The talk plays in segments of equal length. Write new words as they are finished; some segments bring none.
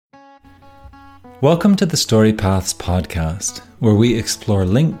Welcome to the Story Paths podcast, where we explore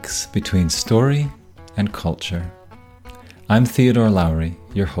links between story and culture. I'm Theodore Lowry,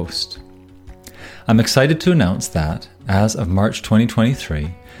 your host. I'm excited to announce that, as of March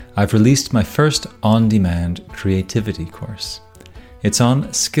 2023, I've released my first on-demand creativity course. It's on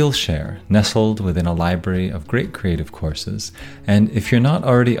Skillshare, nestled within a library of great creative courses, and if you're not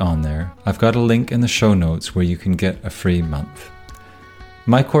already on there, I've got a link in the show notes where you can get a free month.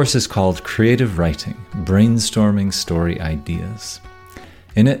 My course is called Creative Writing, Brainstorming Story Ideas.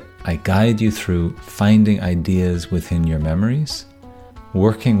 In it, I guide you through finding ideas within your memories,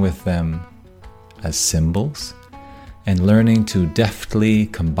 working with them as symbols, and learning to deftly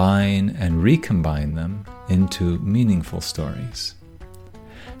combine and recombine them into meaningful stories.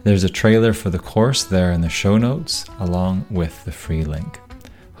 There's a trailer for the course there in the show notes, along with the free link.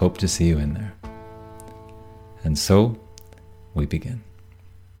 Hope to see you in there. And so, we begin.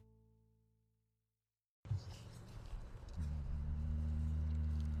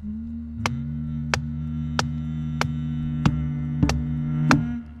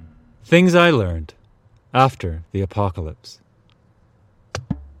 Things I learned after the apocalypse.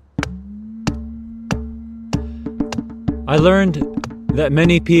 I learned that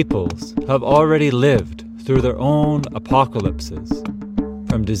many peoples have already lived through their own apocalypses,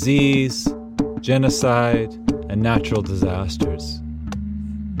 from disease, genocide, and natural disasters.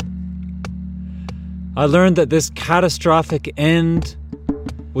 I learned that this catastrophic end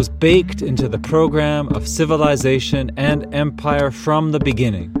was baked into the program of civilization and empire from the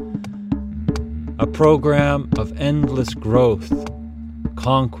beginning. A program of endless growth,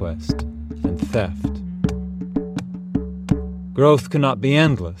 conquest, and theft. Growth cannot be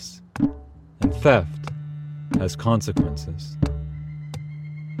endless, and theft has consequences.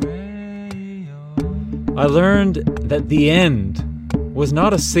 I learned that the end was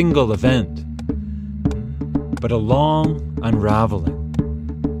not a single event, but a long unraveling.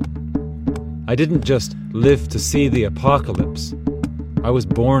 I didn't just live to see the apocalypse, I was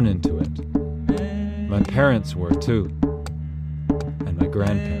born into it. My parents were too, and my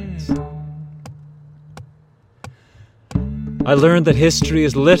grandparents. I learned that history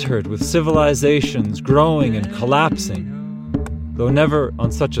is littered with civilizations growing and collapsing, though never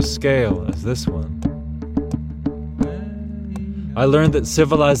on such a scale as this one. I learned that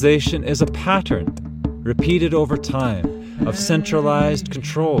civilization is a pattern, repeated over time, of centralized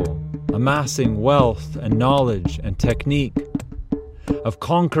control, amassing wealth and knowledge and technique, of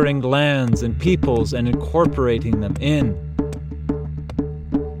conquering lands and peoples and incorporating them in.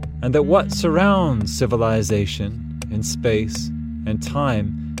 And that what surrounds civilization in space and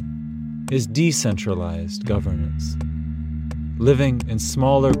time is decentralized governance, living in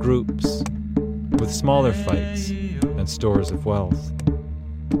smaller groups with smaller fights and stores of wealth.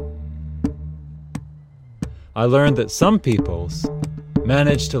 I learned that some peoples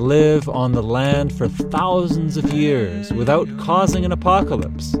managed to live on the land for thousands of years without causing an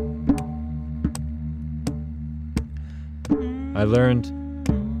apocalypse. I learned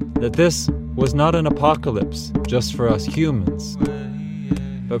that this was not an apocalypse just for us humans,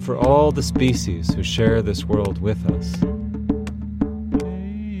 but for all the species who share this world with us.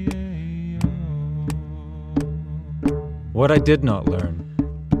 What I did not learn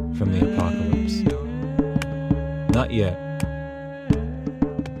from the apocalypse. Not yet.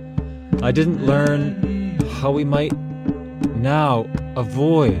 I didn't learn how we might now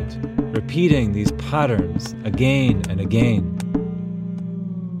avoid repeating these patterns again and again.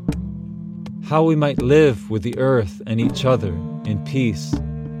 How we might live with the earth and each other in peace,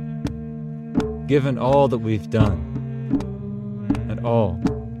 given all that we've done and all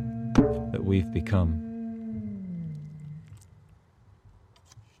that we've become.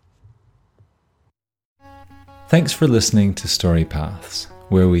 Thanks for listening to Story Paths,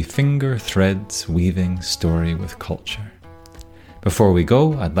 where we finger threads weaving story with culture. Before we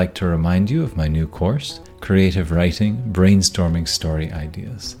go, I'd like to remind you of my new course, Creative Writing, Brainstorming Story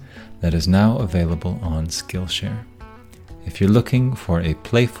Ideas, that is now available on Skillshare. If you're looking for a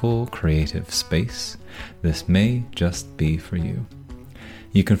playful, creative space, this may just be for you.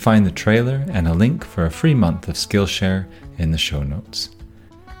 You can find the trailer and a link for a free month of Skillshare in the show notes.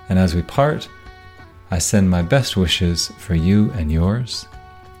 And as we part, I send my best wishes for you and yours.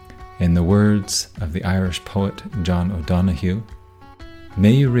 In the words of the Irish poet John O'Donoghue,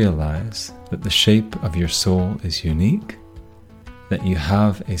 may you realize that the shape of your soul is unique, that you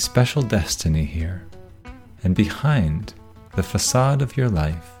have a special destiny here, and behind the facade of your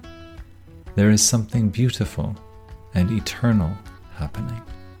life, there is something beautiful and eternal happening.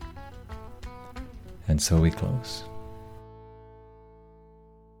 And so we close.